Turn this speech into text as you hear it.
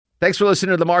Thanks for listening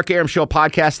to the Mark Arum Show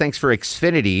podcast. Thanks for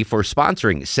Xfinity for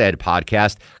sponsoring said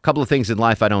podcast. A couple of things in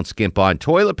life I don't skimp on.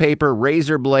 Toilet paper,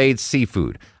 razor blades,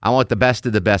 seafood. I want the best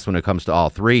of the best when it comes to all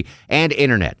three. And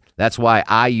internet. That's why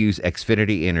I use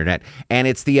Xfinity Internet. And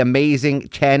it's the amazing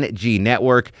 10G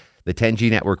network. The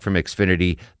 10G network from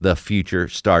Xfinity. The future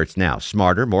starts now.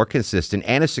 Smarter, more consistent,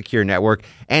 and a secure network.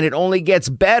 And it only gets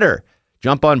better.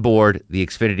 Jump on board the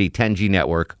Xfinity 10G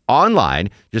network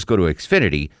online. Just go to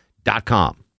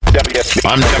Xfinity.com.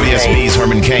 I'm WSB's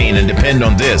Herman Cain, and depend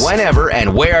on this. Whenever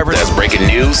and wherever That's breaking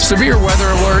news, severe weather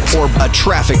alert, or a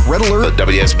traffic red alert. the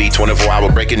WSB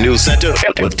 24-hour breaking news center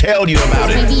will tell you about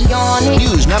it.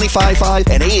 News 95.5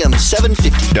 and AM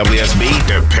 750. WSB,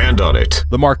 depend on it.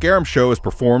 The Mark Arum Show is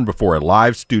performed before a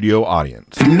live studio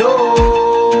audience.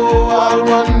 No, I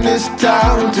want this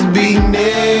town to be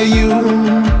near you.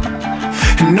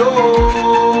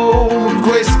 No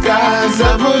gray skies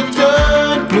ever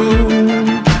turn blue.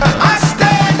 I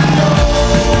stand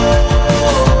alone.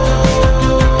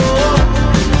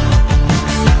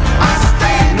 I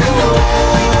stand alone.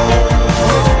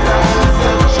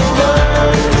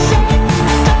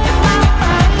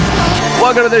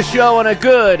 Welcome to the show on a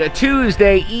good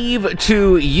Tuesday Eve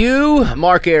to you.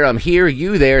 Mark Arum here,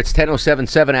 you there. It's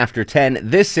 10:07 after 10.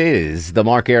 This is the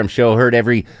Mark Arum Show, heard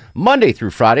every Monday through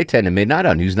Friday, 10 to midnight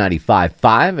on News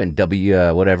 95.5 and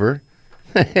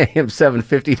AM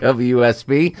 750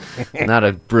 WSB. Not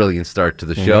a brilliant start to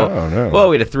the show. No. Well,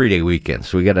 we had a 3-day weekend,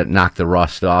 so we got to knock the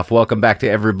rust off. Welcome back to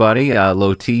everybody.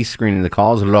 Low T screening the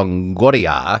calls.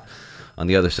 Longoria on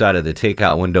the other side of the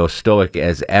takeout window, stoic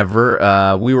as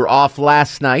ever. We were off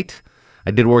last night.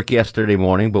 I did work yesterday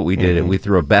morning, but we did it. We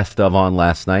threw a best of on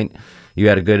last night. You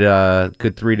had a good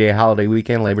 3-day holiday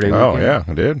weekend, Labor Day weekend? Oh, yeah,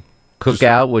 I did.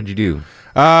 Cookout, what'd you do?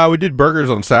 We did burgers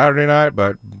on Saturday night,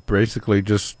 but basically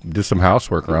just did some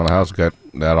housework around the house, got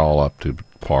that all up to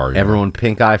par. Everyone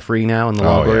pink eye free now in the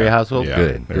Longoria household? Yeah,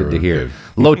 Good to everyone hear. good.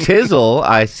 Low Tizzle,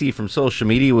 I see from social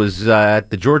media, was at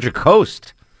the Georgia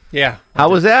coast. Yeah. How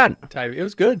was that? It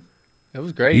was good. It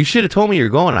was great. You should have told me you're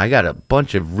going. I got a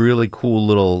bunch of really cool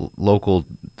little local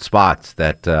spots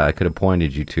that I could have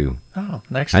pointed you to. Oh,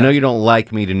 next I time. know you don't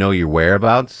like me to know your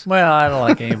whereabouts. Well, I don't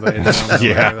like anybody.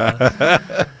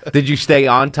 Yeah. Did you stay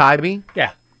on Tybee?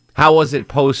 Yeah. How was it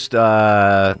post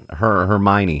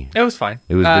Hermione? It was fine.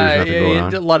 It was good. There's nothing going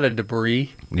on? A lot of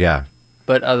debris, Yeah.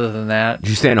 but other than that,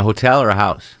 Did you stay in a hotel or a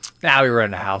house? we were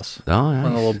in a house. Oh, One of the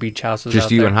nice. little beach houses. Just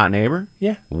out you there. and Hot Neighbor?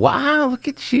 Yeah. Wow, look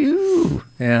at you.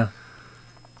 Yeah.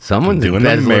 Someone's Doing the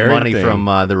embezzling married money thing. from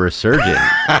the Resurgent.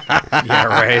 Yeah,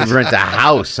 right. Rent a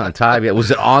house on Tybee. Was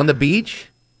it on the beach?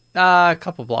 A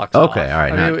couple blocks Okay, off. all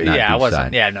right, not yeah, it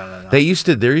wasn't. beachside. Yeah, no. There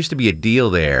used to be a deal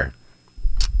there.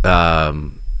 I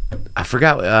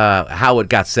forgot how it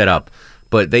got set up,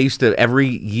 but they used to every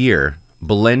year.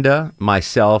 Belinda,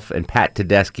 myself, and Pat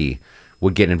Tedeschi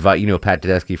would get invited. You know Pat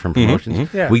Tedeschi from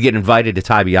Promotions. Yeah. We get invited to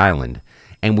Tybee Island,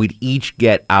 and we'd each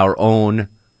get our own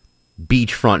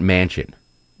beachfront mansion.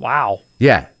 Wow.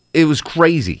 Yeah, it was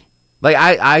crazy. Like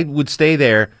I would stay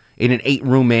there in an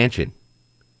 8-room mansion,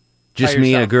 just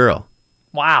me and a yourself? girl.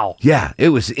 Wow. Yeah, it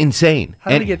was insane. How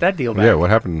did And we get that deal back? Yeah, what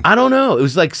happened? I don't know. It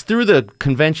was like through the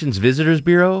convention's visitors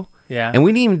bureau. Yeah. And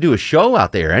we didn't even do a show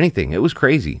out there or anything. It was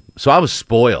crazy. So I was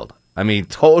spoiled. I mean,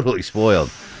 totally spoiled.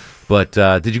 But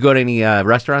did you go to any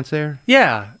restaurants there?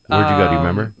 Yeah. Where'd you go? Do you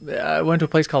remember? I went to a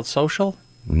place called Social.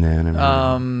 No,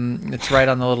 no. It's right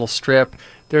on the little strip.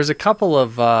 There's a couple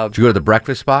of. Did you go to the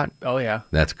breakfast spot? Oh yeah.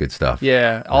 That's good stuff.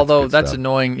 Yeah. Although good that's stuff.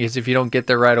 annoying is if you don't get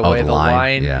there right away, the the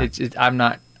line? line. Yeah. I'm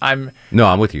not. No,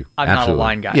 I'm with you. I'm not a Absolutely.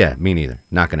 line guy. Yeah, me neither.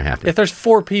 Not going to have to. If there's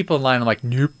 4 people in line, I'm like,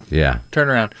 nope. Yeah. Turn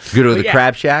around. Go to But the yeah.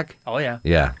 Crab Shack? Oh yeah.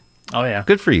 Yeah. Oh yeah.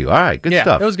 Good for you. All right. Good Yeah.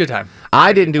 stuff. It was a good time.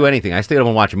 I didn't do anything. I stayed up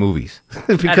and watched movies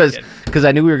because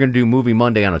I knew we were going to do Movie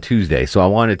Monday on a Tuesday. So I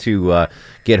wanted to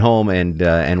get home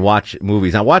and watch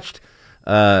movies. I watched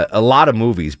a lot of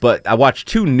movies, but I watched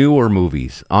 2 newer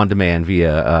movies on demand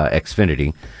via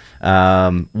Xfinity.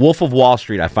 Wolf of Wall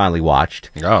Street I finally watched.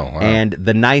 Oh, wow. And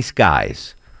The Nice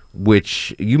Guys,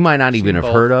 which you might not even have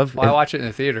Both. heard of. Well, I watched it in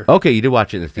the theater. Okay, you did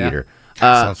watch it in the theater.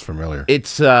 Sounds familiar.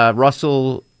 It's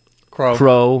Russell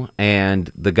Crowe and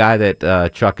the guy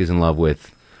that Chuck is in love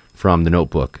with from The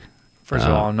Notebook. First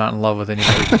of all, I'm not in love with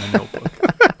anybody from the Notebook.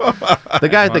 The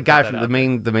guy put from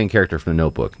that the main character from The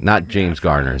Notebook, not James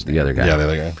Garner, is the other guy. Yeah, the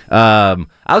other guy.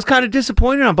 I was kind of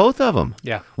disappointed on both of them.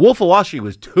 Yeah. Wolf of Wall Street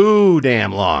was too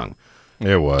damn long.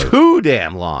 It was. Too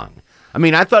damn long. I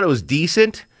mean, I thought it was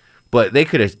decent, but they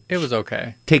could have It was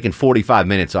okay. taken 45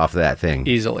 minutes off of that thing.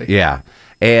 Easily. Yeah.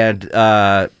 And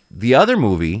the other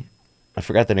movie I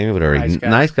forgot the name of it already. Nice Guys.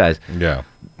 Nice Guys. Yeah.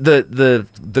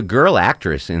 The girl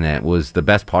actress in that was the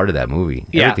best part of that movie.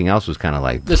 Yeah. Everything else was kind of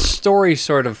like The story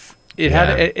sort of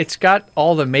Yeah. it's got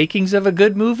all the makings of a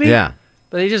good movie. yeah.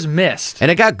 But they just missed. And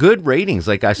it got good ratings.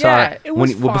 Like I saw Yeah, it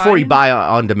was before you fine. buy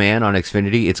on demand on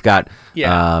Xfinity, it's got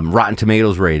Yeah. Rotten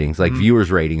Tomatoes ratings, like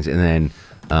viewers ratings, and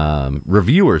then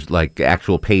reviewers, like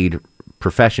actual paid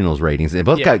professionals ratings. They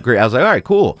both Yeah. got great. I was like, all right,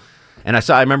 cool. And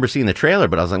I remember seeing the trailer,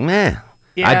 but I was like, meh. I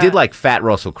Yeah. did like Fat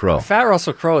Russell Crowe. Fat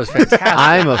Russell Crowe is fantastic.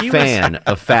 I'm a He was- fan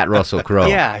of Fat Russell Crowe.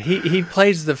 Yeah, he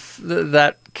plays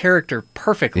that character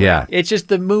perfectly. Yeah. It's just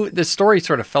the story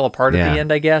sort of fell apart Yeah. at the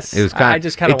end, I guess. It was kind. I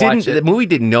just kind of didn't. watched it. The movie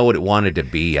didn't know what it wanted to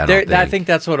be. I think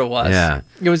that's what it was. Yeah.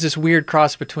 It was this weird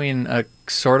cross between a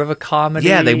sort of a comedy.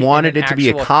 Yeah, they wanted and it to be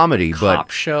a actual comedy, but-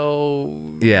 cop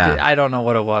show. Yeah. I don't know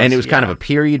what it was. and it was kind of a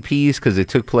period piece because it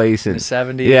took place in the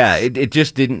 70s. Yeah, it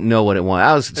just didn't know what it wanted.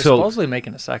 I was They're so supposedly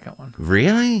making a second one.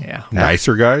 really. Yeah.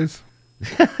 Nicer Guys.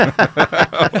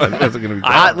 That's gonna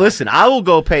be. Listen, I will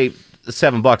go pay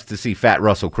 $7 to see Fat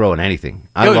Russell Crowe in anything.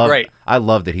 It was great. I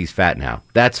love that he's fat now.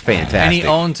 That's fantastic. And he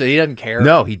owns it. He doesn't care.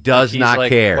 No, he does He's not like,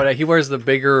 care. He wears the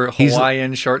bigger He's-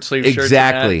 Hawaiian short sleeve shirts and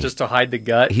Exactly. that just to hide the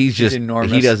gut. He's just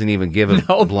enormous. he doesn't even give a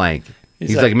No. blank.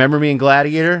 He's like- like, remember me in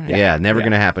Gladiator? Yeah, never Yeah.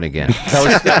 gonna happen again.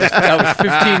 That was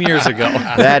 15 years ago.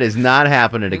 That is not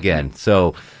happening again.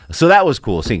 So that was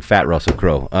cool seeing Fat Russell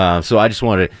Crowe. So I just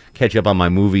wanted to catch up on my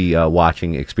movie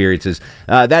watching experiences.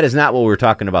 That is not what we're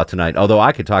talking about tonight. Although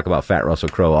I could talk about Fat Russell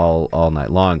Crowe all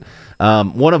night long.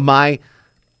 One of my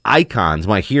icons,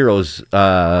 my heroes,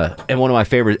 and one of my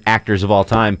favorite actors of all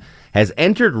time has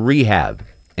entered rehab,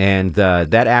 and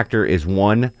that actor is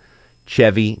one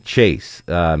Chevy Chase.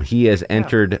 He has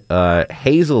entered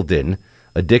Hazelden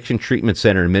Addiction Treatment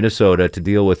Center in Minnesota to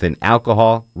deal with an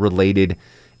alcohol-related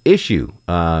issue.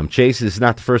 Chase is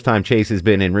not the first time Chase has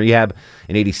been in rehab.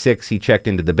 In '86, he checked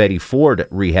into the Betty Ford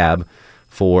rehab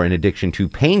for an addiction to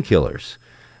painkillers.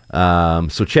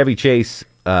 So Chevy Chase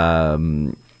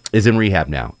is in rehab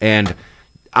now, and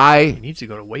He needs to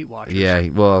go to Weight Watchers.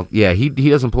 he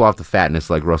doesn't pull off the fatness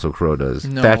like Russell Crowe does.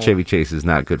 No. Fat Chevy Chase is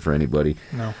not good for anybody.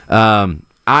 No.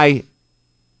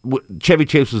 Chevy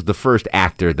Chase was the first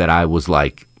actor that I was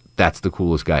like, that's the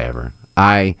coolest guy ever.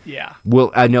 Yeah.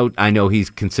 I know he's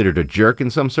considered a jerk in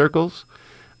some circles.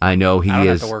 I know he I don't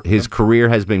have is. to work with His him. career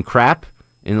has been crap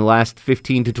in the last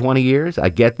 15 to 20 years. I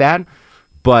get that,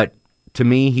 but to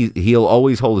me, he'll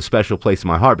always hold a special place in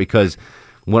my heart because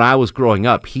when I was growing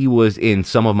up, he was in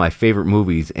some of my favorite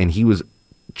movies, and he was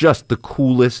just the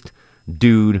coolest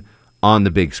dude on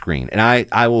the big screen. And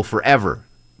I will forever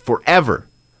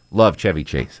love Chevy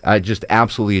Chase. I just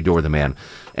absolutely adore the man.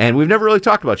 And we've never really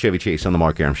talked about Chevy Chase on the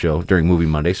Mark Aram Show during Movie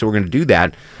Monday, so we're going to do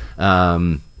that.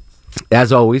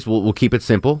 As always, we'll keep it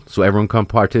simple so everyone can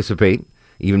participate,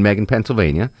 even Meg in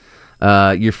Pennsylvania.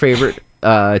 Your favorite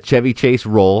Chevy Chase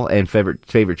role and favorite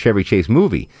Chevy Chase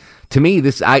movie. To me,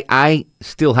 I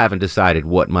still haven't decided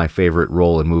what my favorite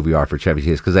role and movie are for Chevy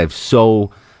Chase because I have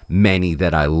so many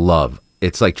that I love.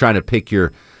 It's like trying to pick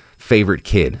your favorite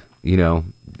kid. You know,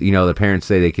 the parents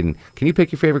say they can you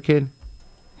pick your favorite kid?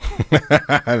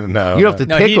 I don't know. You don't have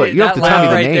to pick one. You don't have to tell me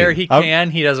the right name. there. He can.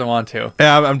 He doesn't want to.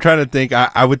 Yeah, I'm trying to think.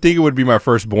 I would think it would be my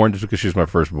firstborn just because she's my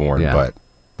firstborn. Yeah. But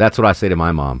That's what I say to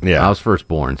my mom. Yeah. I was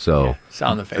firstborn, so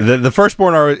Sound effect. the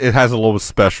firstborn, it has a little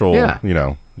special, Yeah.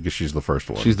 because she's the first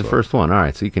one. she's the so. first one. All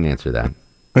right, so you can answer that.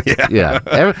 Yeah.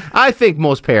 I think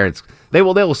most parents they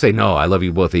will say no. I love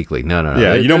you both equally. No.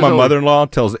 Yeah, There's my always- mother-in-law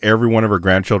tells every one of her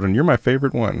grandchildren, "You're my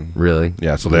favorite one." Really?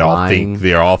 Yeah, so they Lying.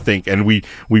 all think, and we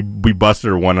busted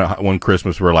her one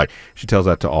Christmas. We're like, she tells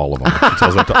that to all of them. She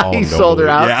tells that to all He of them. sold her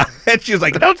out? Yeah, and she was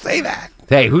like, "Don't say that."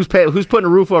 Hey, who's putting a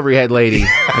roof over your head, lady?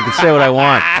 I can say what I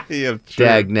want. Yeah, sure.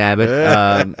 Dag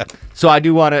nabbit. So I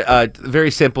do want to,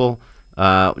 very simple,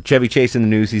 Chevy Chase in the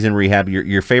news. He's in rehab.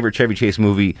 Your favorite Chevy Chase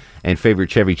movie and favorite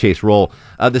Chevy Chase role.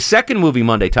 The second Movie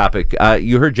Monday topic,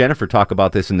 you heard Jennifer talk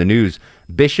about this in the news.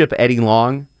 Bishop Eddie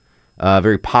Long,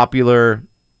 very popular,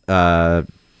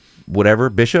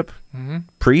 bishop,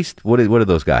 priest. What are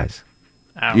those guys?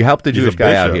 You helped the He's a Jewish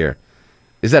guy out bishop. here.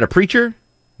 Is that a preacher?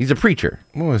 He's a preacher.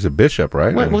 Well, he's a bishop,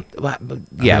 right?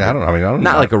 Yeah, I don't know.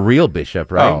 not like a real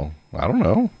bishop, right? Oh, I don't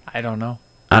know. I don't know.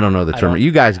 I don't know the term. don't-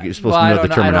 You guys are supposed Well, I to know the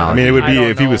don't know- I don't- terminology. I mean, it would I be don't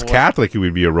if he know was what- Catholic, he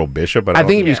would be a real bishop. But I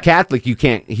think if Yeah. he's Catholic, you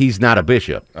can't. He's not a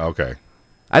bishop. Okay.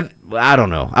 I don't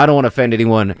know. I don't want to offend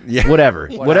anyone. Yeah. Whatever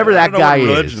I that don't know guy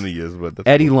what is. religion he is, but that's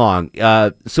Eddie cool. Long.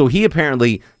 So he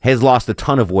apparently has lost a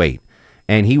ton of weight.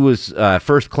 And he was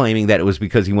first claiming that it was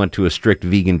because he went to a strict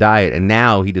vegan diet. And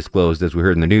now he disclosed, as we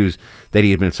heard in the news, that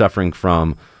he had been suffering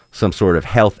from some sort of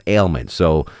health ailment.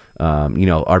 So,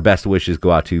 our best wishes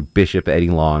go out to Bishop Eddie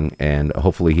Long, and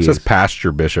hopefully he It says is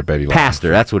Pastor Bishop Eddie Long.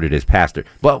 pastor. That's what it is, pastor.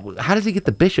 But how does he get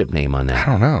the bishop name on I that?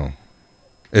 don't know.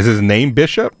 Is his name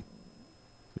Bishop?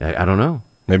 I don't know.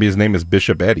 Maybe his name is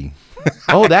Bishop Eddie.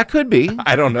 Oh, that could be.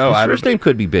 I don't know. His first name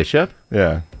could be Bishop.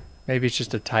 Yeah. Maybe it's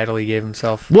just a title he gave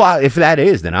himself. Well, if that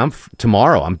is, then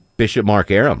tomorrow I'm Bishop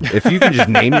Mark Aram. If you can just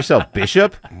name yourself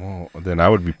Bishop, Well, then I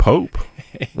would be Pope.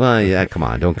 well, yeah, come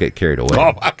on, don't get carried away.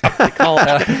 They call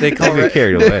Don't get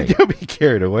carried away. You'll be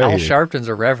carried away. Al Sharpton's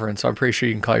a reverend, so I'm pretty sure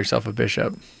you can call yourself a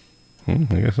bishop. I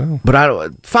guess so. But I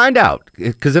don't find out,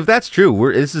 because if that's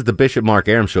true, this is the Bishop Mark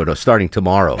Aram show starting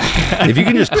tomorrow. If you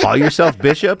can just call yourself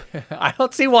Bishop, I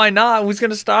don't see why not. Who's going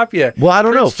to stop you? well, I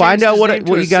don't know. Prince Find changed out his what name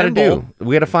to you a got to symbol. do.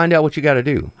 We got to find out what you got to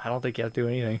do. I don't think you have to do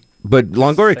anything. But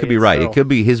Longoria Say could be it right. so. It could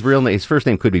be his real name. His first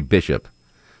name could be Bishop.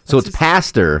 So it's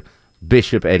Pastor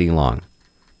Bishop Eddie Long.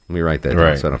 Let me write that down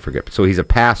Right. so I don't forget. So he's a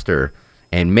pastor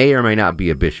and may or may not be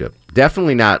a bishop.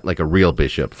 Definitely not like a real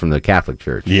bishop from the Catholic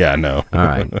Church. Yeah, no. All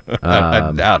right.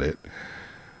 I doubt it.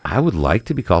 I would like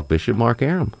to be called Bishop Mark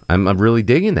Aram. I'm really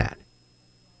digging that.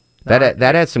 That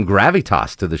adds some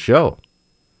gravitas to the show.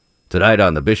 Tonight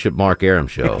on the Bishop Mark Aram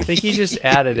show. I think he just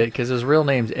added it because his real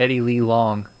name's Eddie Lee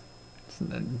Long.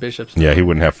 Bishop's Yeah, he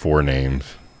wouldn't have 4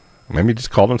 names. Maybe he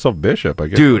just called himself Bishop, I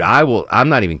guess. Dude, I'm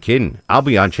not even kidding. I'll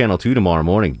be on Channel 2 tomorrow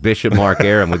morning. Bishop Mark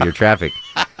Aram with your traffic.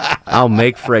 I'll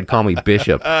make Fred call me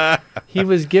Bishop. He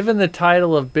was given the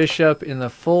title of bishop in the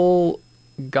Full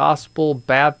Gospel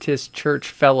Baptist Church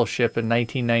Fellowship in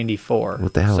 1994.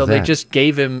 What the hell So is they that? just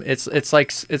gave him. It's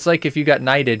like if you got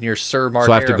knighted and you're Sir Mark.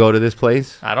 So I have to Aram. go to this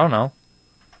place? I don't know.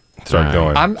 Start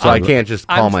going. So I can't just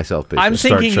call I'm- myself Bishop. I'm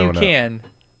Start thinking you showing up. can,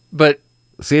 but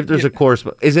See if there's a course.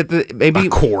 Is it maybe?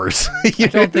 course. I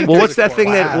don't think. Well, there's what's a that course.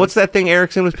 thing what's that thing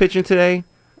Erickson was pitching today?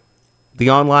 The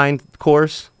online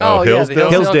course? Oh, yeah, the Hillsdale?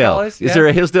 Hillsdale. College? Is there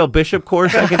a Hillsdale Bishop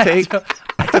course I can take?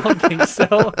 I don't think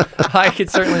so. I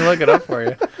could certainly look it up for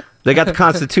you. They got the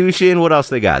Constitution. What else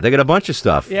they got? They got a bunch of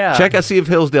stuff. Yeah. Check out, see if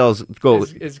Hillsdale's go.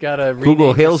 It's got a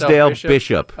Google Hillsdale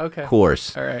Bishop Okay.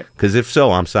 course. All right. Because if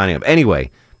so, I'm signing up. Anyway,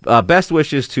 best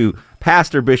wishes to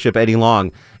Pastor Bishop Eddie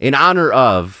Long in honor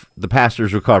of the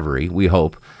pastor's recovery, we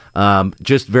hope.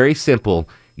 Just very simple.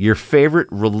 Your favorite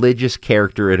religious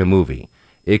character in a movie.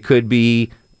 It could be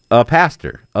a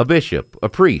pastor, a bishop, a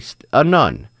priest, a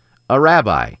nun, a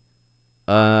rabbi,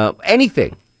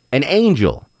 anything, an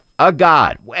angel, a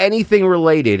god, anything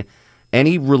related,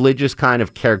 any religious kind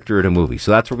of character in a movie. So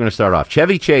that's where we're going to start off.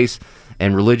 Chevy Chase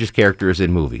and religious characters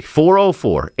in movie.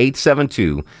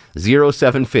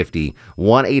 404-872-0750,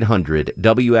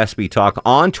 1-800-WSB Talk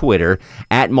on Twitter,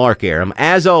 at Mark Aram.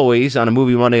 As always, on a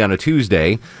Movie Monday on a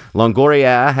Tuesday,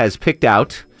 Longoria has picked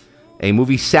out a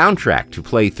movie soundtrack to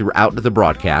play throughout the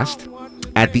broadcast.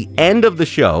 At the end of the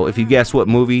show, if you guess what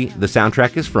movie the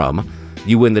soundtrack is from,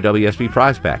 you win the WSB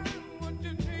prize pack.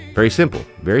 Very simple.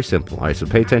 Very simple. All right, so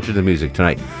pay attention to the music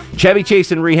tonight. Chevy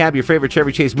Chase in Rehab, your favorite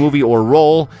Chevy Chase movie or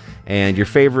role, and your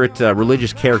favorite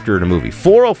religious character in a movie.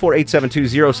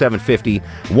 404-872-0750,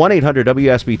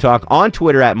 1-800-WSB Talk, on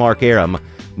Twitter at Mark Aram.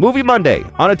 Movie Monday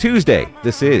on a Tuesday.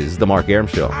 This is The Mark Aram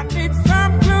Show.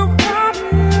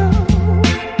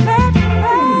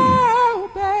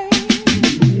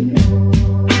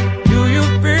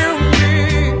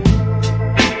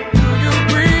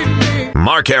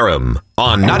 Mark Aram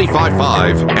on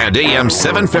 95.5 and AM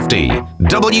 750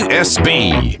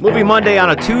 WSB. Movie Monday on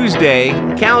a Tuesday.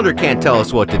 Calendar can't tell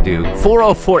us what to do.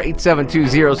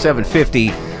 404-872-0750,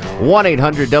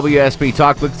 1-800-WSB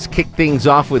Talk. Let's kick things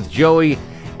off with Joey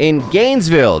in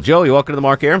Gainesville. Joey, welcome to the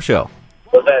Mark Aram Show.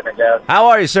 What's happening, guys? How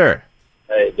are you, sir?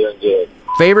 Hey, doing good.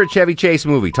 Favorite Chevy Chase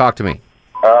movie? Talk to me.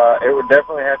 It would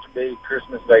definitely have to be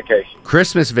Christmas Vacation.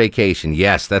 Christmas Vacation.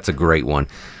 Yes, that's a great one.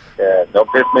 Yeah, don't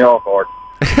piss me off, Art.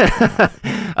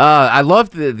 I love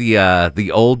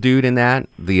the old dude in that,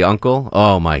 the uncle.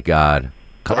 Oh my God,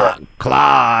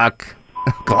 clock.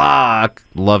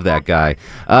 Love that guy.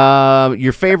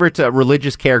 Your favorite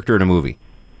religious character in a movie?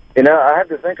 You know, I had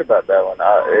to think about that one.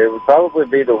 It would probably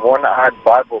be the one-eyed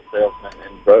Bible salesman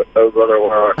in Oh Brother,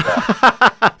 Where Art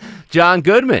Thou? John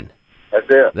Goodman. That's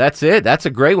it. That's it. That's a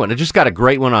great one. I just got a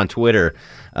great one on Twitter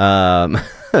from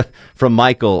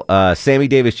Michael. Sammy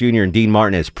Davis Jr. and Dean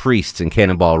Martin as priests in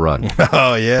Cannonball Run.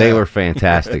 Oh, yeah. They were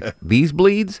fantastic. These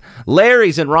bleeds?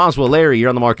 Larry's in Roswell. Larry, you're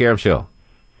on the Mark Aram Show.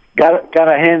 Got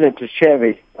to hand it to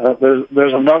Chevy.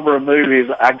 There's a number of movies.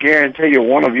 I guarantee you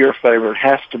one of your favorite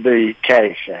has to be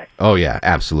Caddyshack. Oh, yeah,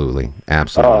 absolutely. A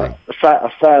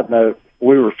side note,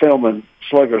 we were filming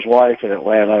Slugger's Wife in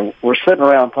Atlanta. We're sitting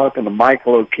around talking to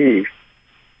Michael O'Keefe,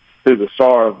 who's the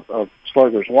star of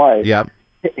Slugger's Wife. Yep.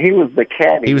 He was the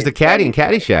caddy. He was the caddy in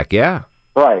Caddyshack, yeah.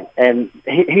 Right, and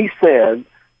he said,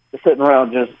 sitting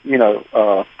around just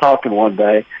talking one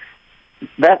day,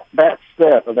 that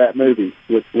set of that movie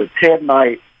with Ted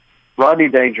Knight, Rodney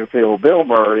Dangerfield, Bill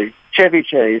Murray, Chevy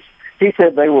Chase, he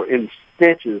said they were in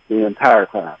stitches the entire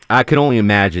time. I can only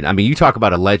imagine. I mean, you talk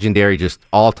about a legendary, just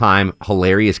all-time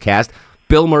hilarious cast.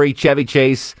 Bill Murray, Chevy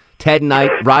Chase, Ted Knight,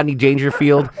 Rodney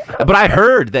Dangerfield. But I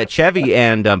heard that Chevy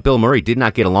and Bill Murray did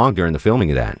not get along during the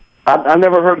filming of that. I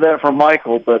never heard that from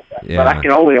Michael, but I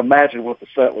can only imagine what the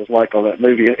set was like on that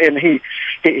movie. And he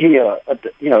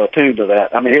attuned to that.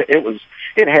 I mean,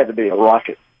 it had to be a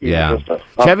rocket. Yeah.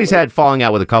 Chevy's had falling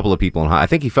out with a couple of people. I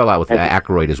think he fell out with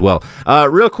Aykroyd as well.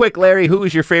 Real quick, Larry, who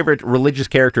is your favorite religious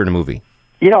character in a movie?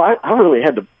 I really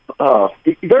had to.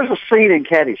 There's a scene in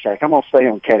Caddyshack. I'm going to stay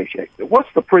on Caddyshack. What's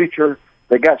the preacher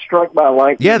that got struck by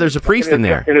lightning? Yeah, there's a priest in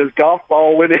there. And his golf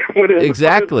ball went in.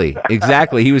 Exactly.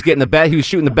 He was getting he was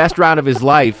shooting the best round of his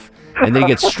life, and then he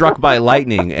gets struck by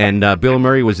lightning. And Bill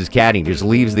Murray was his caddy. He just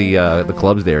leaves the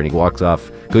clubs there and he walks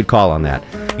off. Good call on that.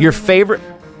 Your favorite?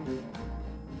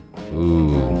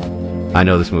 Ooh, I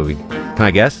know this movie. Can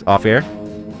I guess? Off air?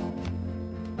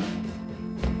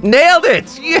 Nailed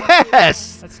it!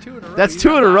 Yes! That's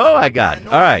two in a row I got.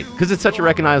 All right, because it's such a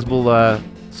recognizable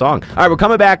song. All right, we're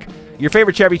coming back. Your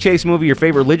favorite Chevy Chase movie, your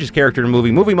favorite religious character in a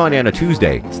movie. Movie Monday on a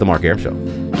Tuesday. It's the Mark Arum Show.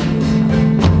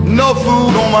 No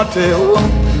food on my tail.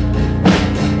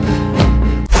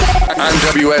 I'm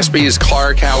WSB's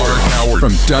Clark Howard.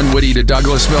 From Dunwoody to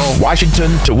Douglasville,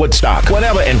 Washington to Woodstock,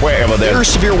 whenever and wherever There's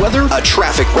severe weather, a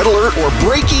traffic red alert, or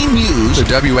breaking news. the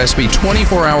WSB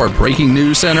 24-hour breaking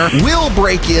news center. We'll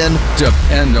break in.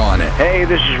 Depend on it. Hey,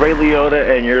 this is Ray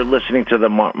Liotta, and you're listening to the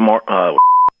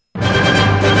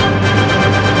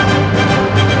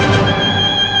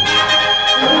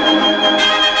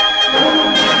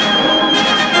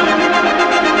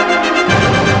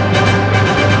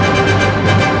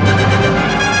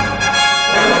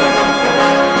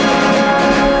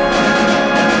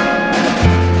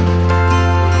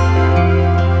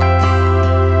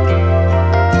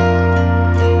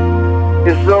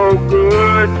It's so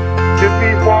good to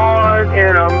be born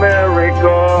in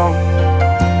America,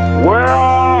 where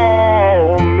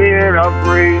all men are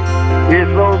free. It's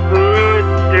so good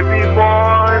to be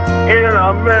born in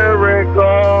America,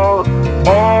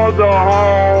 all the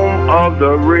home of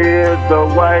the red, the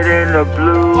white, and the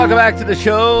blue. Welcome back to the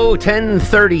show.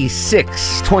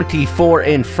 10:36, 24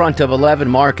 in front of 11.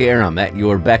 Mark Arum at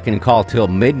your beck and call till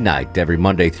midnight every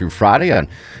Monday through Friday on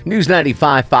News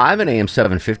 95.5 and AM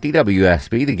 750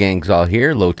 WSB. The gang's all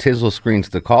here. Low Tizzle screens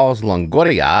the calls.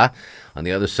 Longoria on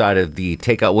the other side of the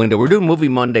takeout window. We're doing Movie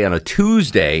Monday on a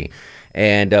Tuesday,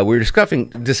 and we're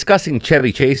discussing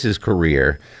Chevy Chase's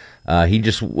career. He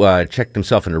just checked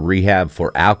himself into rehab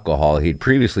for alcohol. He'd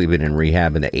previously been in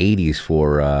rehab in the 80s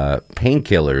for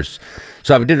painkillers.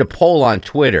 So I did a poll on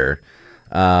Twitter,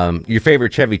 your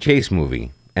favorite Chevy Chase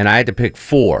movie, and I had to pick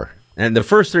 4. And the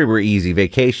first 3 were easy: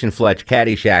 Vacation, Fletch,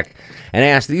 Caddyshack. And I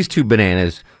asked these 2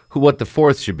 bananas what the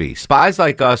 4th should be. Spies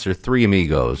Like Us or Three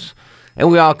Amigos.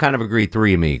 And we all kind of agreed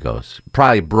Three Amigos.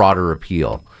 Probably broader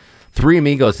appeal. Three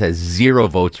Amigos has 0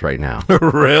 votes right now.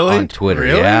 Really? On Twitter,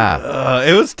 Really? yeah.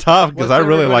 It was tough because I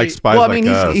really like Spies Well, I mean,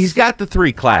 Like Us. he's got the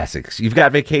 3 classics. You've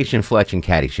got Vacation, Fletch, and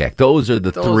Caddyshack. Those are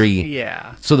the 3.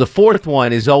 Yeah. So the 4th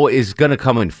one is going to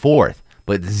come in 4th,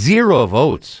 but 0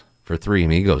 votes for Three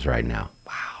Amigos right now.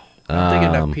 I don't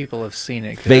think enough people have seen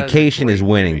it. 'cause Vacation that is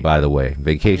winning, by the way.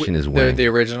 Vacation is winning. The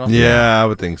original? Yeah, I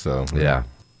would think so. Yeah.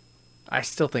 I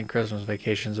still think Christmas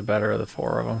Vacation's the better of the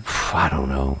 4 of them. I don't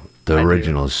know. The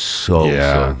original is so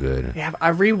good. Yeah,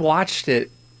 I rewatched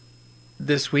it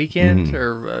this weekend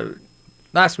or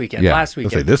last weekend. Yeah. Last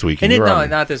weekend. Say this weekend. And You're on.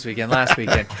 not this weekend. Last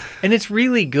weekend. And it's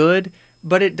really good,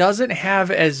 but it doesn't have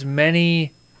as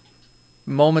many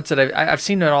moments that I've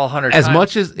seen it all 100 As times.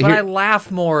 much as- but I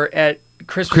laugh more at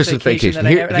Christmas Vacation.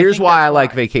 Than Here's why I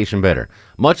like why. Vacation better.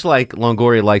 Much like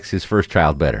Longoria likes his first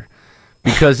child better.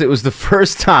 Because it was the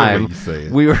first time you say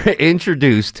it. we were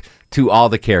introduced to all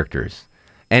the characters.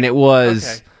 And it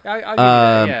was Okay. I'll give you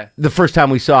that, yeah. the first time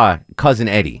we saw Cousin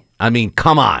Eddie. I mean,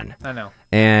 come on. I know.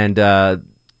 And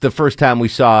the first time we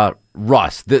saw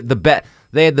Russ. They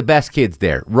had the best kids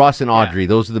there. Russ and Audrey,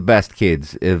 those are the best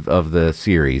kids of the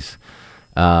series.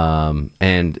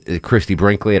 And Christy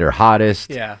Brinkley at her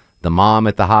hottest. Yeah. the mom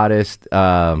at the hottest.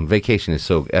 Vacation is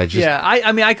so.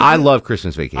 I love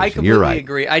Christmas Vacation. I completely You're right.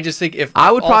 agree. I just think if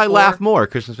I would all probably four- laugh more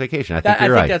at Christmas Vacation. I think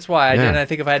you're right. that's why I did. Yeah. And I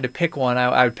think if I had to pick one,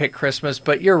 I would pick Christmas.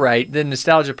 But you're right. The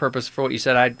nostalgia purpose for what you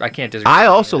said, I can't disagree. I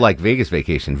also like Vegas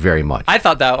Vacation very much. I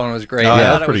thought that one was great. Oh, I yeah,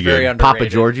 thought that's it was pretty very good. underrated. Papa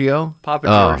Giorgio. Papa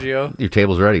Oh, Giorgio. your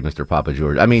table's ready, Mr. Papa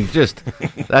Giorgio. I mean, just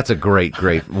that's a great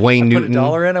Wayne Put Newton.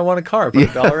 $1 in, I want a car. Put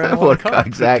 $1 in, I want a car.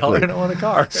 Exactly. Put $1 in, I want a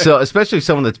car. So, especially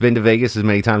someone that's been to Vegas as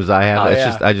many times as I have, Oh, it's yeah.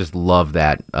 just I just love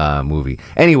that movie.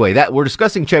 Anyway, that we're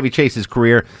discussing Chevy Chase's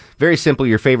career. Very simple,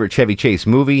 your favorite Chevy Chase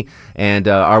movie, and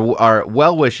our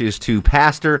well wishes to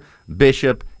Pastor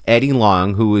Bishop Eddie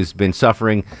Long, who has been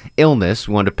suffering illness.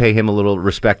 We wanted to pay him a little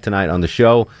respect tonight on the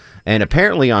show, and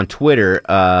apparently on Twitter.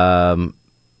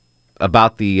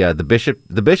 About the bishop.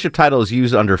 The bishop title is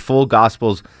used under Full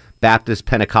Gospels Baptist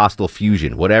Pentecostal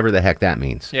Fusion, whatever the heck that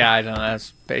means. Yeah, I don't know.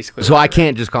 That's basically. So I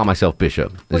can't just call myself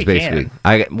bishop. Well, Is you basically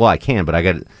can. I can, but I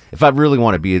got if I really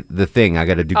want to be the thing, I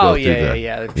got to go through the.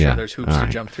 I'm sure there's hoops All to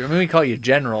right. jump through. I mean, we call you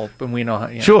general, but we know how.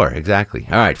 Yeah. Sure, exactly.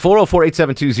 All right,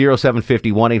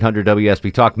 404-872-0750,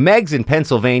 1-800-WSB Talk. Meg's in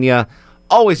Pennsylvania.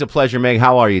 Always a pleasure, Meg.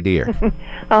 How are you, dear?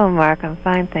 Oh, Mark, I'm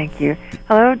fine, thank you.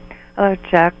 Hello,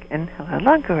 Chuck, and hello,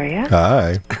 Longoria.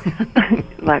 Hi.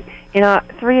 Look,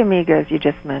 Three Amigos, you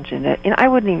just mentioned it. I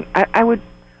wouldn't even,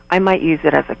 I might use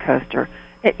it as a coaster.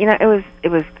 It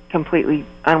was completely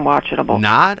unwatchable.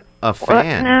 Not a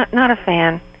fan. Well, no, not a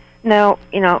fan. No,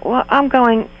 well, I'm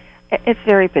going, it's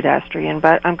very pedestrian,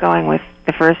 but I'm going with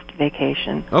The First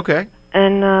Vacation. Okay.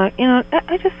 And,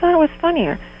 I just thought it was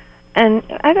funnier. And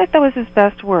I thought that was his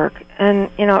best work. And,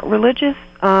 religious,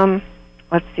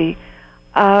 let's see,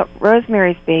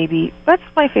 Rosemary's Baby, that's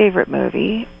my favorite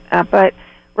movie. But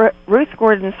Ruth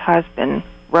Gordon's husband,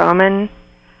 Roman,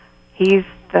 he's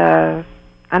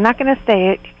I'm not going to say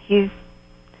it, he's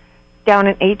down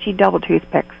in H-E double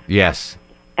toothpicks. Yes.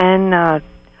 And,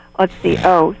 let's see,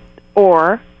 The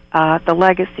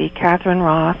Legacy, Catherine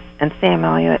Ross and Sam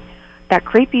Elliott. That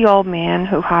creepy old man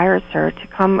who hires her to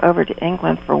come over to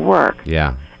England for work.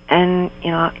 Yeah. And,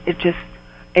 it just,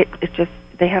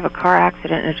 they have a car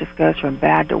accident and it just goes from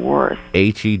bad to worse.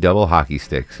 H-E double hockey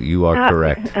sticks. You are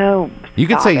correct. Oh, You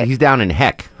could stop say it. he's down in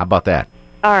heck. How about that?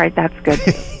 All right, that's good.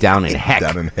 Down in heck.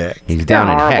 Down in heck. He's down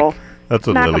in horrible. heck. That's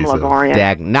what Knock 'em, Lily said.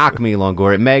 Longoria. Knock me,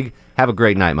 Longoria. Meg, have a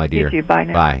great night, my dear. too. Bye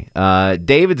now. Bye.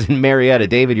 David's in Marietta.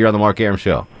 David, you're on the Mark Aram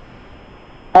Show.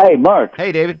 Hey, Mark.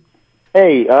 Hey, David.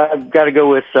 Hey, I've got to go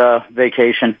with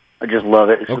Vacation. I just love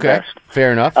it. It's the Okay. best.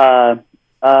 Fair enough.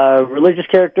 Religious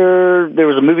character, there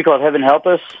was a movie called Heaven Help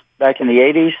Us back in the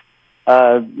 80s.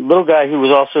 Little guy who was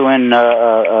also in,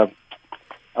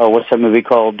 what's that movie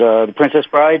called? The Princess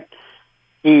Bride.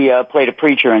 He played a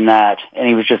preacher in that, and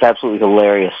he was just absolutely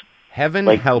hilarious. Heaven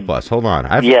help us. Hold on.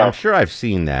 Yeah. I'm sure I've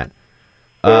seen that.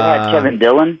 It had Kevin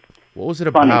Dillon. What was it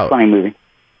about? Funny movie.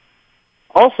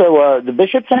 Also, the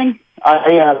Bishop thing,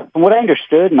 from what I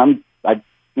understood, and I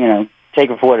take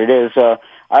it for what it is,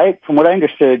 from what I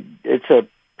understood, it's a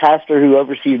pastor who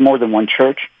oversees more than one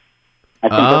church. I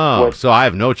think that's So I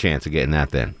have no chance of getting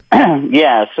that then.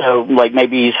 yeah, so like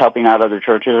maybe he's helping out other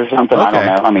churches or something. I don't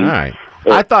know. I mean, all right.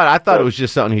 I thought it was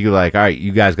just something you like. All right,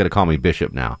 you guys got to call me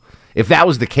Bishop now. If that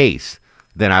was the case,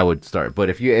 then I would start. But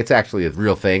if it's actually a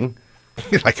real thing,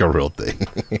 like a real thing.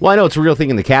 Well, I know it's a real thing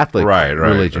in the Catholic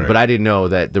religion, right. but I didn't know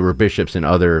that there were bishops in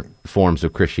other forms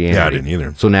of Christianity. Yeah, I didn't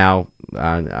either. So now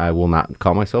I will not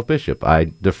call myself bishop.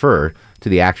 I defer to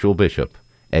the actual bishop,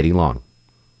 Eddie Long.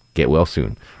 Get well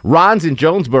soon. Ron's in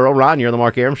Jonesboro. Ron, you're on the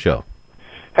Mark Aram Show.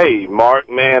 Hey, Mark,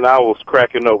 man, I was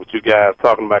cracking up with you guys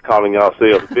talking about calling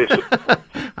yourselves bishop.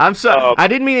 I'm sorry. I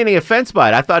didn't mean any offense by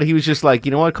it. I thought he was just like,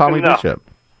 you know what, call me bishop.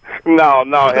 No,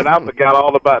 and I forgot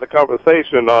all about the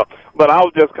conversation, but I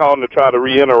was just calling to try to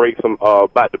reiterate some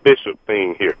about the bishop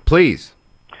thing here. Please.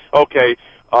 Okay,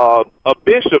 a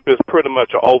bishop is pretty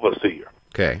much an overseer.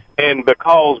 Okay. And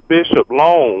because Bishop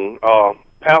Long,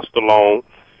 Pastor Long,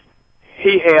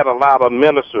 he had a lot of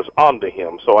ministers under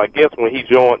him. So I guess when he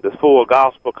joined the Full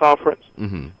Gospel Conference,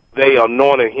 they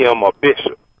anointed him a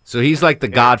bishop. So he's like the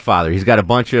godfather. He's got a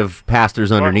bunch of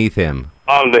pastors underneath him.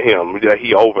 Under him, that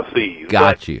he oversees.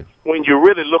 Got But you. when you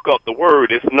really look up the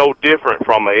word, it's no different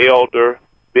from an elder,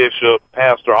 bishop,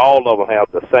 pastor. All of them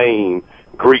have the same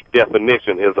Greek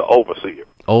definition as an overseer.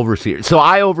 Overseer. So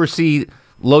I oversee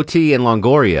Loti and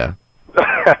Longoria.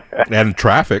 And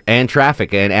traffic.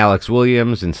 And Alex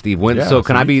Williams and Steve Wynn. Yeah, so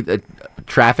can I be a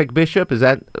traffic bishop? Is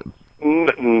that...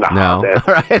 No.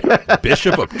 All right.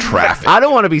 Bishop of traffic. I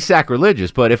don't want to be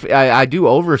sacrilegious, but if I do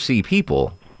oversee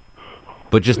people,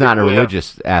 but just not in a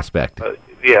religious aspect.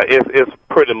 Yeah, it's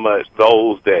pretty much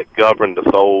those that govern the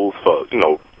souls for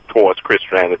towards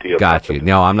Christianity. Got you.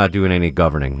 No, I'm not doing any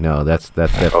governing. No, that's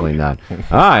definitely not. All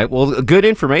right. Well, good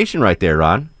information right there,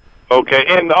 Ron. Okay,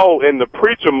 and in the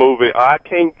Preacher movie, I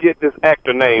can't get this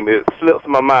actor name. It slips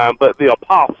my mind, but the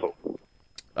Apostle.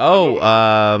 Oh,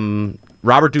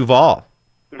 Robert Duvall.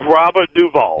 Robert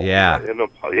Duvall. Yeah.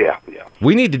 Yeah.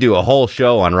 We need to do a whole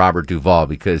show on Robert Duvall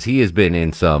because he has been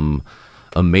in some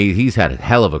amazing. He's had a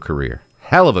hell of a career.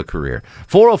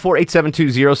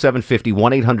 404-872-0750,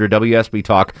 1-800-WSB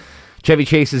Talk. Chevy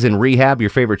Chase is in rehab. Your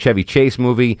favorite Chevy Chase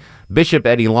movie. Bishop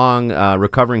Eddie Long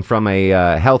recovering from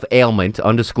a health ailment,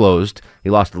 undisclosed. He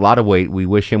lost a lot of weight. We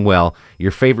wish him well.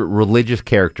 Your favorite religious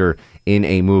character in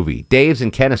a movie. Dave's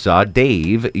in Kennesaw.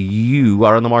 Dave, you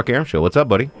are on the Mark Arum Show. What's up,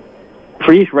 buddy?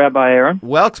 Priest, Rabbi Aaron.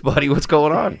 Welks, buddy. What's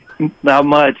going on? Not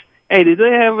much. Hey, did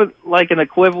they have an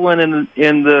equivalent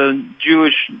in the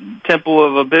Jewish temple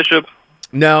of a bishop?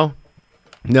 No.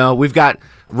 We've got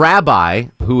Rabbi,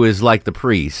 who is like the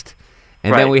priest.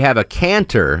 And then we have a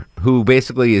cantor who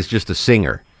basically is just a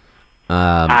singer.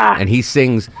 And he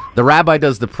sings. The rabbi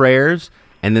does the prayers,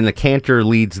 and then the cantor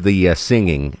leads the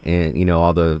singing and,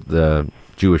 all the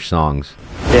Jewish songs.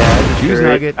 Yeah, Jews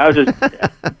nugget. I was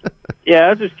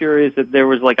just curious if there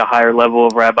was like a higher level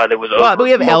of rabbi that was over. Well, but we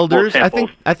have elders.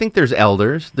 Temples. I think there's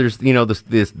elders. There's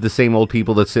the same old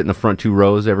people that sit in the front two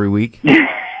rows every week.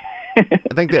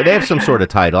 I think they have some sort of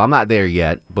title. I'm not there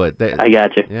yet, but I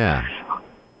got you. Yeah.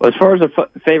 Well, as far as a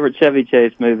favorite Chevy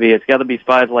Chase movie, it's got to be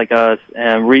Spies Like Us.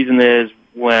 And reason is,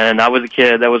 when I was a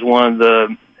kid, that was one of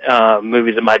the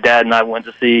movies that my dad and I went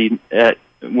to see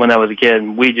when I was a kid,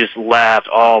 and we just laughed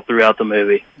all throughout the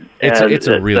movie. It's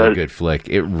a really good flick.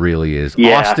 It really is.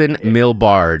 Yeah. Austin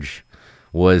Milbarge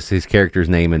was his character's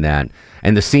name in that.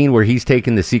 And the scene where he's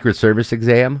taking the Secret Service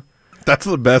exam. That's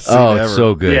the best scene ever. It's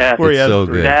so good. Yeah, it's so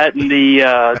good. That and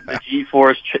the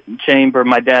G-Force chamber,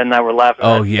 my dad and I were laughing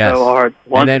at so hard.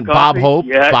 And then Bob Hope.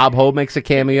 Yes. Bob Hope makes a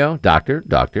cameo. Doctor.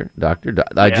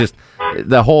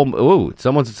 The whole.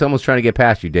 Someone's trying to get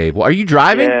past you, Dave. Well, are you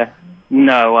driving? Yeah.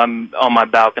 No, I'm on my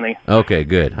balcony. Okay,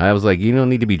 good. I was like, you don't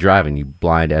need to be driving, you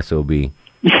blind SOB.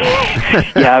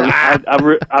 Yeah,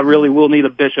 I really will need a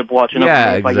bishop watching over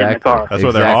me if I get in the car. That's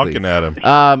why they're honking at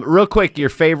him. Real quick, your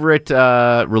favorite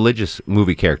religious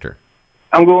movie character?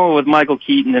 I'm going with Michael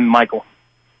Keaton and Michael.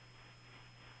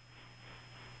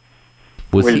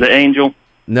 Was Where's the angel?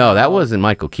 No, that wasn't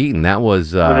Michael Keaton. That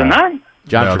was... was it not?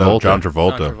 John Travolta. John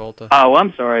Travolta. Oh,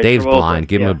 I'm sorry. Dave's Travolta. blind.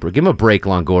 Give him a break,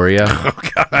 Longoria.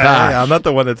 Hey, I'm not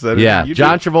the one that said it. Yeah, You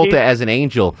John did. Travolta as an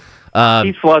angel.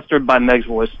 He's flustered by Meg's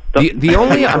voice. The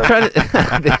only I'm trying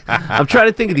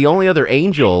to think of the only other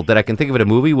angel that I can think of in a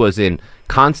movie was in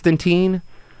Constantine.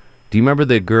 Do you remember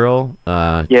the girl?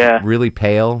 Yeah. Really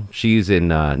pale. She's in.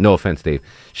 No offense, Dave.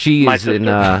 She My is in.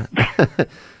 sister.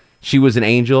 She was an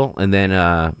angel, and then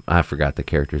I forgot the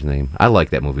character's name. I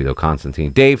like that movie though,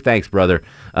 Constantine. Dave, thanks, brother.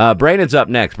 Brandon's up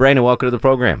next. Brandon, welcome to the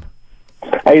program.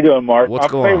 How you doing, Mark? What's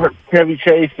My going favorite Chevy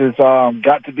Chase is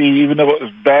got to be, even though it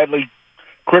was badly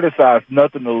criticized,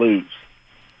 Nothing to Lose.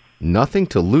 Nothing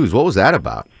to Lose. What was that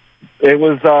about? It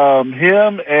was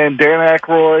him and Dan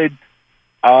Aykroyd.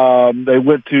 They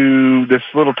went to this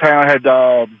little town.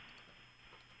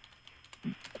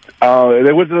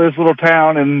 They went to this little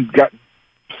town and got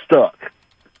stuck.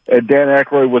 And Dan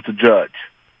Aykroyd was the judge.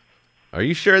 Are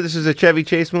you sure this is a Chevy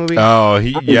Chase movie? Oh,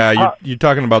 you're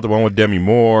talking about the one with Demi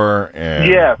Moore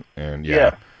and Yeah.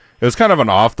 It was kind of an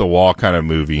off the wall kind of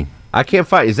movie. I can't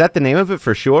find. Is that the name of it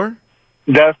for sure?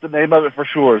 That's the name of it for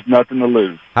sure. Is Nothing to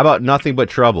Lose. How about Nothing But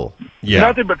Trouble? Yeah.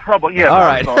 Nothing But Trouble. Yeah. All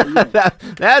right.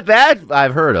 Yeah. that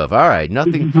I've heard of. All right.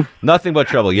 Nothing But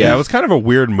Trouble. Yeah, it was kind of a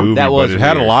weird movie, That was but it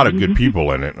had a weird. lot of good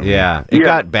people in it. I mean, Yeah. It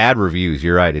got bad reviews.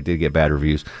 You're right. It did get bad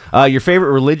reviews. Your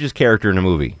favorite religious character in a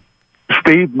movie?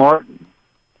 Steve Martin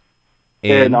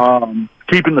and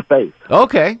Keeping the Faith.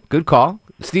 Okay. Good call.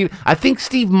 I think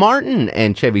Steve Martin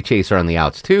and Chevy Chase are on the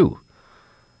outs too.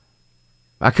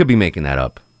 I could be making that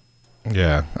up.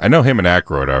 Yeah, I know him and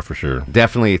Aykroyd are for sure.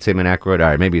 Definitely it's him and Aykroyd. All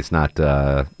right, maybe it's not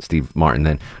Steve Martin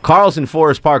then. Carl's in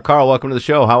Forest Park. Carl, welcome to the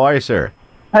show. How are you, sir?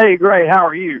 Hey, great. How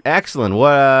are you? Excellent.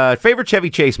 What favorite Chevy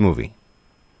Chase movie?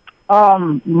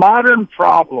 Modern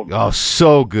Problem. Oh,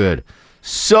 so good.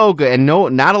 So good. And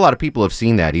not a lot of people have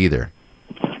seen that either.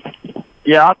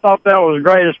 Yeah, I thought that was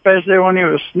great, especially when he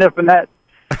was sniffing that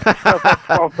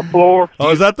stuff off the floor. Oh,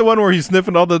 is that the one where he's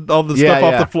sniffing all the Yeah, stuff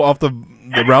off the floor,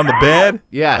 around the bed?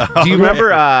 Yeah. Do you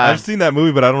remember? I've seen that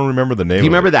movie, but I don't remember the name. Do you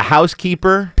of remember it. the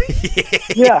housekeeper?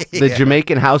 Yeah. The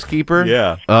Jamaican housekeeper?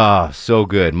 Yeah. Oh, so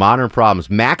good. Modern Problems.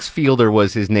 Max Fielder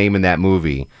was his name in that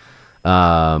movie.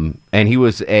 And he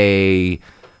was his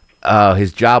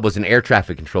job was an air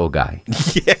traffic control guy.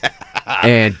 Yeah.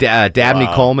 And Dabney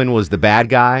Coleman was the bad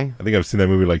guy. I think I've seen that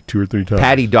movie like 2 or 3 times.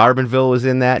 Patty Darbanville was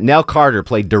in that. Nell Carter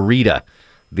played Dorita.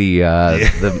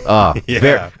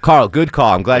 Carl, good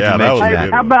call. I'm glad you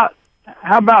mentioned that.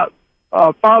 How about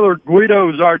Father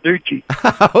Guido Zarducci?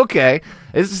 Okay,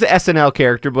 this is an SNL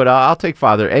character, but I'll take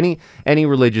Father. Any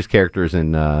religious characters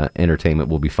in entertainment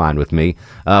will be fine with me.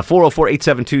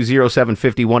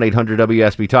 404-872-0750,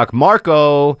 1-800-WSB Talk.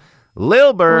 Marco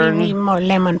Lilburn. We need more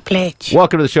lemon pledge.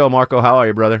 Welcome to the show, Marco. How are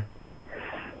you, brother?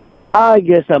 I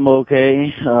guess I'm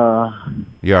okay.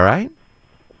 You all right?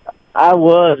 I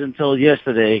was until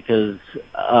yesterday because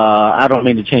I don't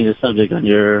mean to change the subject on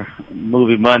your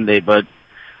movie Monday, but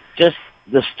just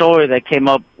the story that came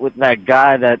up with that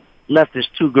guy that left his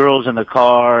 2 girls in the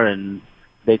car, and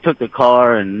they took the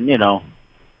car, and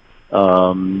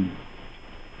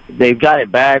they got it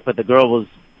back, but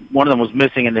one of them was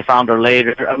missing, and they found her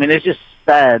later. I mean, it's just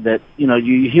sad that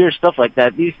you hear stuff like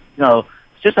that. It's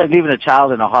just like leaving a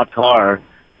child in a hot car.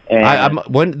 And I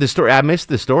missed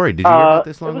the story. Did you hear about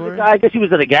this, Longoria? I guess he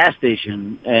was at a gas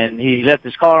station, and he left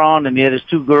his car on, and he had his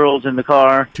 2 girls in the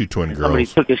car. 2 twin girls. Somebody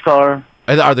took his car.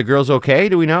 Are the girls okay?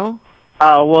 Do we know?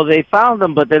 Well, they found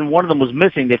them, but then one of them was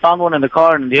missing. They found one in the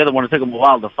car, and the other one, it took them a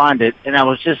while to find it. And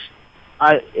I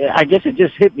guess it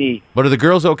just hit me. But are the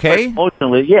girls okay?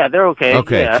 Emotionally, yeah, they're okay.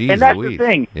 Okay, yeah. geez And that's Louise. the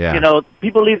thing. Yeah.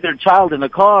 People leave their child in the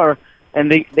car,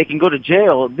 and they can go to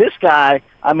jail. This guy,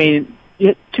 I mean,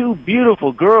 2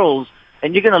 beautiful girls,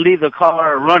 and you're going to leave the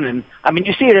car running. I mean,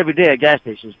 you see it every day at gas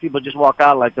stations. People just walk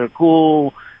out like they're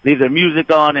cool, leave their music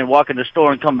on, and walk in the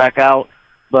store and come back out.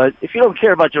 But if you don't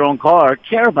care about your own car,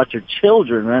 care about your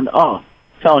children, man. Oh, I'm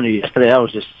telling you, yesterday I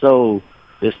was just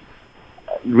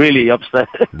really upset.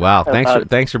 Wow,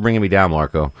 thanks for bringing me down,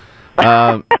 Marco.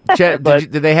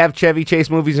 Did they have Chevy Chase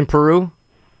movies in Peru?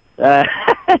 Yeah,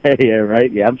 right.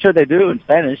 Yeah, I'm sure they do in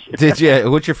Spanish. Did you?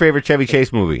 What's your favorite Chevy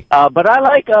Chase movie? But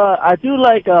I do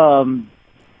like the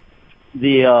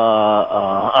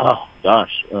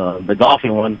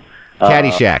golfing one.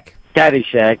 Caddyshack.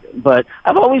 Caddyshack. But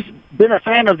I've always been a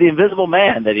fan of The Invisible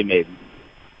Man that he made.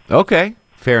 Okay,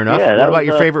 fair enough. Yeah, what about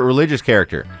your favorite religious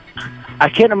character? I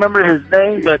can't remember his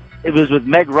name, but it was with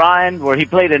Meg Ryan, where he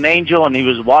played an angel and he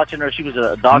was watching her. She was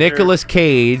a doctor. Nicolas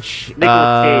Cage. What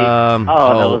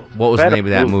was the name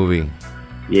of that movie?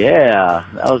 Yeah,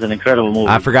 that was an incredible movie.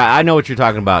 I forgot. I know what you're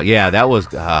talking about. Yeah, that was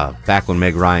back when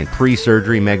Meg Ryan,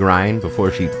 pre-surgery Meg Ryan,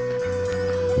 before she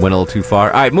went a little too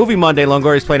far. All right, Movie Monday.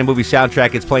 Longoria's playing a movie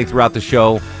soundtrack. It's playing throughout the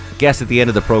show. Guess at the end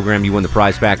of the program, you win the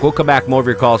prize back. We'll come back. More of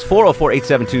your calls.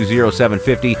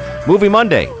 404-872-0750. Movie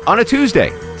Monday on a Tuesday.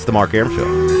 It's the Mark Arum Show.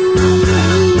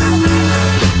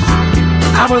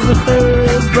 I was the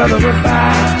 3rd brother of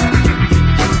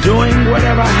 5, doing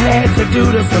whatever I had to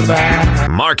do to survive.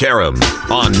 Mark Arum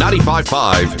on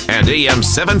 95.5 and AM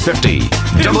 750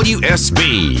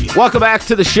 WSB. Welcome back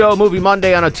to the show, Movie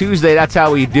Monday on a Tuesday. That's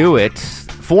how we do it.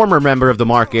 Former member of the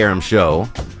Mark Arum Show,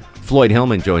 Floyd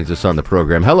Hillman, joins us on the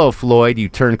program. Hello, Floyd, you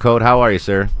turncoat. How are you,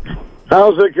 sir?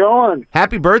 How's it going?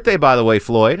 Happy birthday, by the way,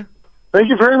 Floyd. Thank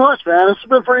you very much, man. This has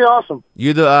been pretty awesome.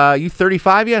 You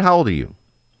 35 yet? How old are you?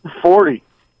 40.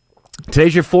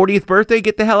 Today's your 40th birthday?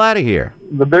 Get the hell out of here.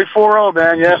 The big 4-0,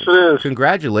 man. Yes, it is.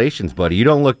 Congratulations, buddy. You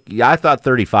don't look... I thought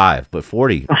 35, but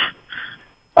 40.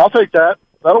 I'll take that.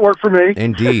 That'll work for me.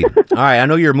 Indeed. All right, I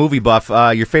know you're a movie buff.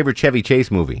 Your favorite Chevy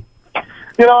Chase movie?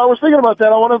 I was thinking about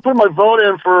that. I wanted to put my vote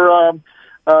in for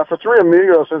Three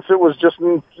Amigos, since it was just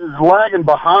lagging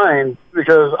behind,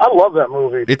 because I love that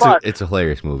movie. It's a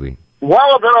hilarious movie.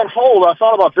 While I've been on hold, I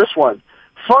thought about this one,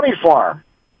 Funny Farm.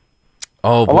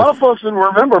 Oh, a lot of folks didn't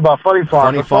remember about Funny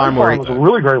Farm. Funny Farm was a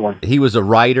really great one. He was a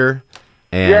writer,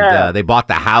 and they bought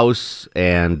the house,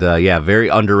 and very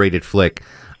underrated flick.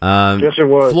 Yes, it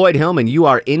was. Floyd Hillman, you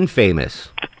are infamous.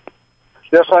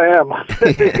 Yes, I am.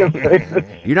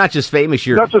 You're not just famous,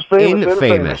 you're not just famous,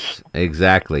 infamous.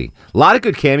 Exactly. A lot of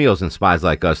good cameos in Spies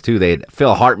Like Us, too.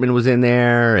 Phil Hartman was in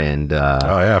there, and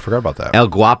I forgot about that. El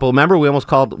Guapo. Remember, we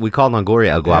called Longoria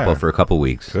El Guapo for a couple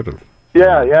weeks.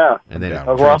 Yeah. And then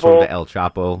transformed to El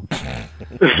Chapo.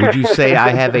 Would you say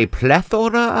I have a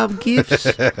plethora of gifts?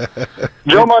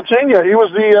 Joe Mantegna, he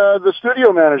was the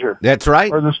studio manager. That's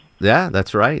right. Yeah,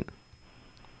 that's right.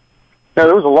 Yeah,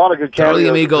 there was a lot of good cameos. Three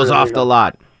Amigos off the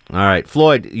lot. All right,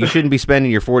 Floyd, you shouldn't be spending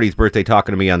your 40th birthday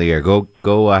talking to me on the air.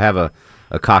 Go have a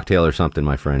cocktail or something,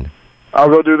 my friend. I'll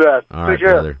go do that. All right,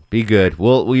 brother. Be good.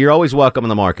 Well, you're always welcome on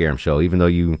the Mark Arum Show, even though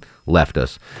you left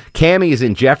us. Cammie is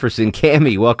in Jefferson.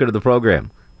 Cammie, welcome to the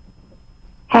program.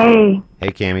 Hey.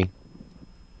 Hey, Cammie.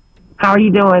 How are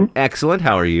you doing? Excellent.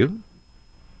 How are you?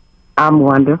 I'm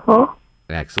wonderful.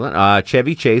 Excellent.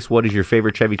 Chevy Chase, what is your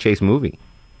favorite Chevy Chase movie?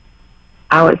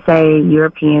 I would say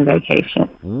European Vacation.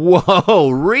 Whoa,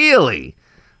 really?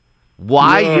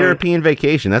 Why Yes. European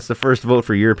Vacation? That's the first vote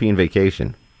for European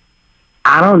Vacation.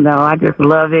 I don't know. I just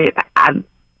love it.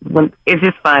 It's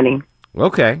just funny.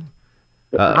 Okay.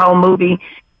 The whole movie,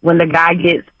 when the guy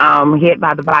gets hit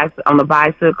by on the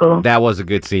bicycle. That was a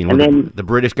good scene. And When then- the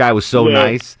British guy was so Yes.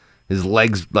 nice. His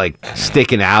legs like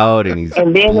sticking out, and he's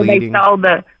And then when they bleeding. saw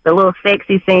the little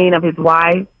sexy scene of his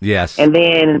wife, Yes. and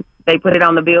then they put it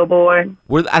on the billboard.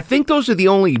 I think those are the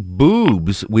only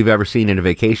boobs we've ever seen in a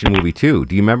vacation movie, too.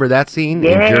 Do you remember that scene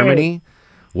Yes. in Germany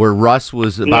where Russ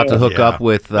was about to Yes. hook up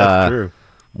with that's true.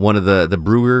 one of the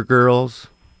Brewer girls?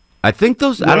 I think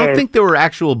those. I don't Yes. think there were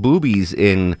actual boobies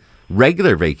in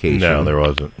regular Vacation. No, there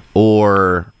wasn't.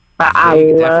 Or But I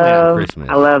definitely on love, Christmas.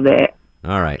 I love that.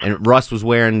 All right, and Russ was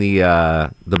wearing the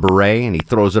beret, and he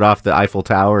throws it off the Eiffel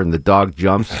Tower, and the dog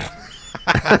jumps.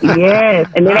 Yes,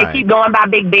 and then All they right. keep going by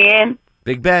Big Ben.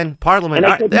 Big Ben, Parliament.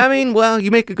 And they couldn't- I mean, well,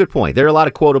 you make a good point. There are a lot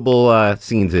of quotable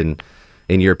scenes in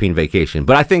European Vacation,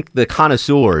 but I think the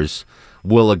connoisseurs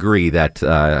will agree that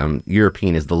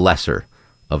European is the lesser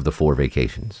of the 4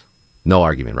 vacations. No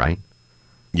argument, right?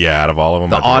 Yeah, out of all of them.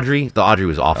 The Audrey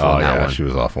was awful Oh, in that yeah, one. she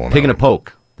was awful in Pig that and a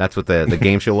poke. That's what the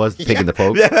game show was. Pig and the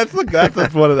poke. Yeah, that's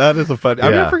one of that is a fun. I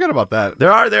mean, Yeah. I forget about that.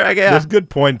 There's good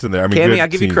points in there. I mean, Cammy, good I'll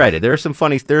give you scenes. credit. There are some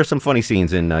funny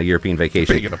scenes in European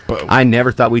Vacation. Pig and a poke. I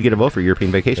never thought we'd get a vote for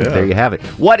European Vacation. But Yeah. there you have it.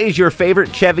 What is your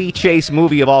favorite Chevy Chase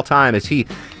movie of all time? As he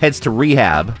heads to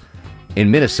rehab in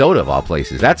Minnesota, of all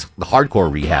places. That's the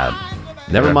hardcore rehab.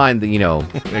 Never Yeah. mind the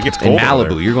It gets in cold over Malibu.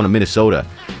 there. You're going to Minnesota.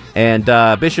 And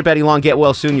Bishop Eddie Long, get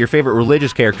well soon. Your favorite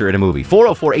religious character in a movie.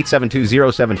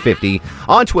 404-872-0750.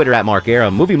 On Twitter at Mark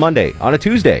Arum. Movie Monday on a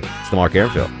Tuesday. It's the Mark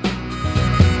Arum Show.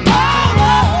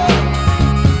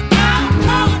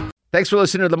 Thanks for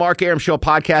listening to the Mark Arum Show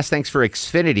podcast. Thanks for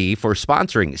Xfinity for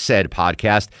sponsoring said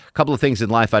podcast. A couple of things in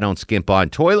life I don't skimp on.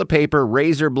 Toilet paper,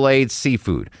 razor blades,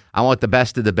 seafood. I want the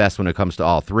best of the best when it comes to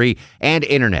all three. And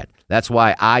internet. That's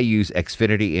why I use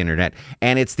Xfinity Internet.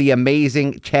 And it's the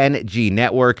amazing 10G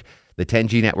network. The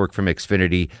 10G network from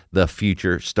Xfinity. The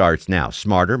future starts now.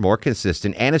 Smarter, more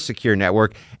consistent, and a secure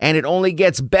network. And it only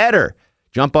gets better.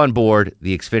 Jump on board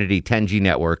the Xfinity 10G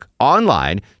network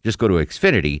online. Just go to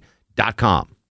Xfinity.com.